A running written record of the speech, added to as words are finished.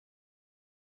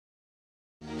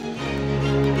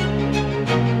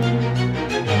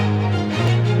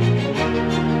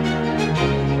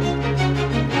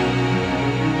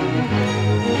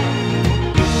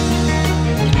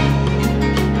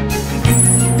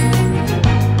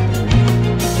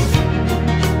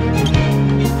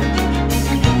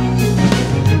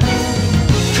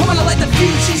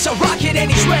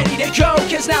go,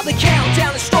 cause now the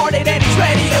countdown has started and he's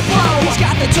ready to blow. He's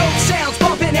got the dope sounds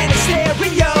bumping and his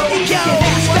stereo. He can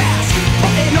fast,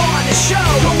 putting on a show.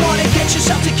 Don't wanna get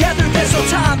yourself together, there's no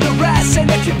time to rest. And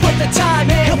if you put the time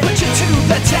in, he'll put you to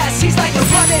the test. He's like a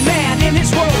running man, in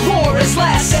his world more is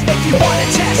less. And if you wanna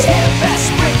test him, best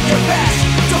bring your best.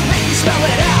 Don't make me spell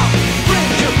it out, bring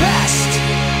your best.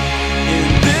 In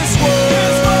this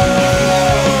world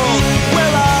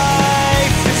where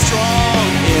life is strong,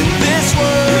 in this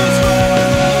world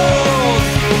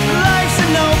life's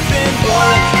an open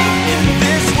book. In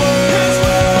this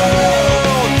world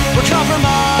where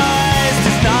compromise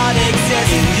does not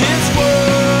exist, in his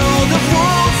world of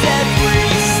rules every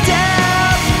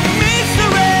step meets the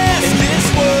rest. In this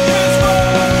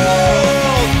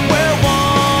world where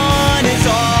one is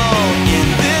all, in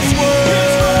this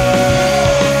world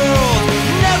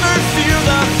never fear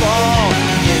the fall.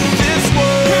 In this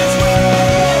world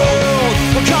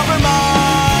where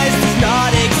compromise does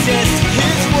not exist,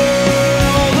 his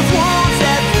world of rules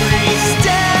every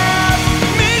step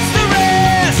meets the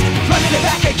rest. Running it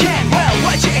back again, well,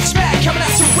 what'd you expect? Coming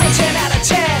out to win 10 out of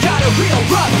 10. Got a real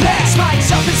rough neck,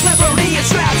 spikes up his memory and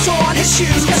straps on his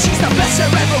shoes. Cause he's the best there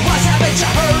ever was, haven't you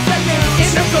heard the news?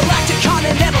 Intergalactic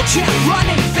continental champ,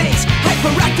 running things.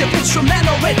 Hyperactive,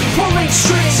 instrumental in pulling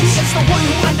strings. He is the one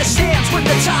who understands when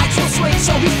the tides will swing.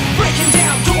 So he's breaking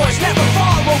down doors, never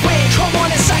far away. Come on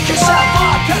and psych yourself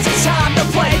up, cause it's time to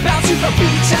play. Bounce to the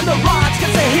beats and the rhymes,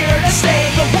 cause they're here to stay.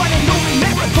 The one and only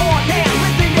marathon man,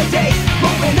 living the day.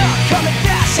 Moving up, coming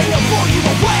fast, and he'll blow you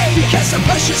away. Because the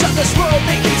pressures of this world,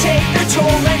 they can take their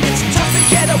toll. And it's tough to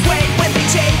get away when they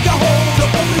take a hold. The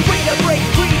only way to break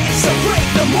free is to break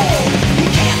the mold. You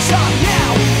can't stop now,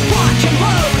 rock and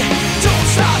load. Don't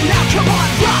stop now, come on,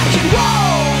 rock and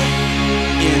roll.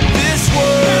 In this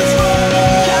world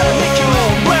Gotta make your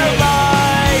own where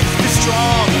life is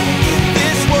strong, in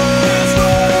this world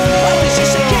Life is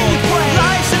just a game you play.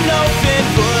 life's an open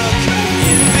book.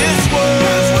 In this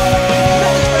world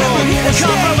Here to stay.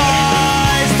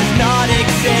 compromise does not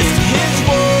exist, his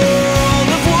world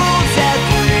of rules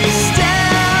every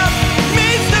step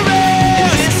meets the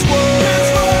rest. In this world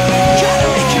Gotta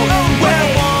make your own where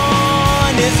way.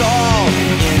 one is all,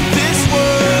 in this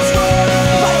world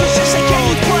Life is just a game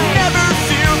you play. never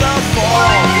fear the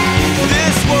fall. In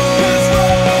this world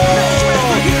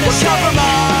Here to where stay.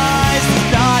 compromise does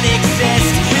not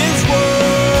exist, his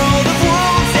world of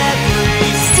rules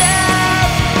every step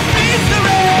meets the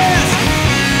rest.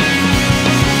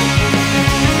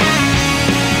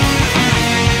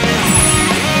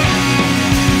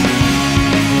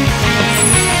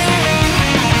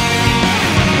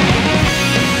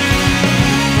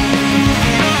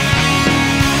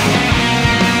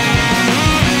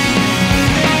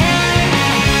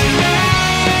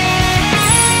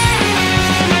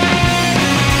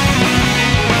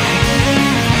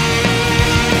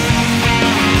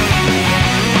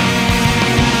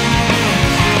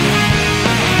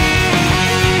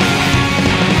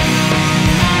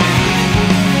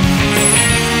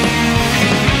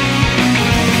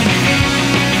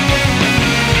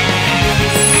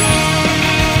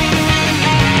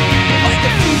 Like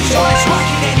the fuse on his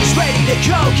rocket and he's ready to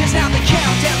go. Cause now the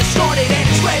countdown has started and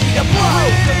he's ready to blow.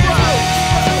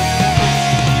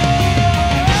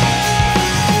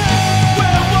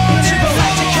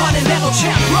 Intergalactic continental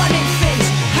champ, running things.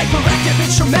 Hyperactive,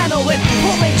 instrumental in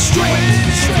pulling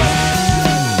strings.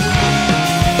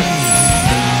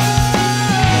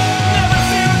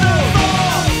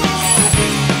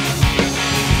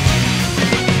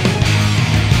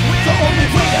 The only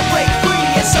way to break free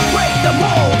is to break the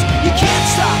mold. You can't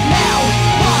stop now,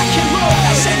 rock and roll.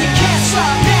 I said you can't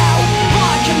stop now,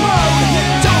 rock and roll.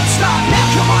 Don't stop now,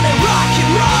 come on and rock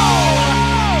and roll.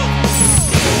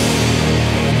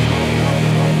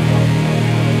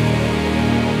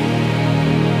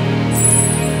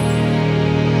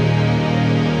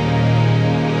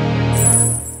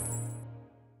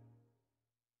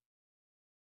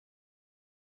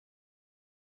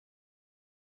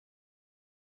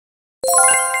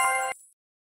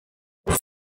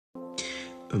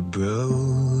 A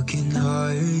broken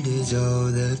heart is all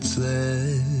that's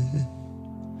left.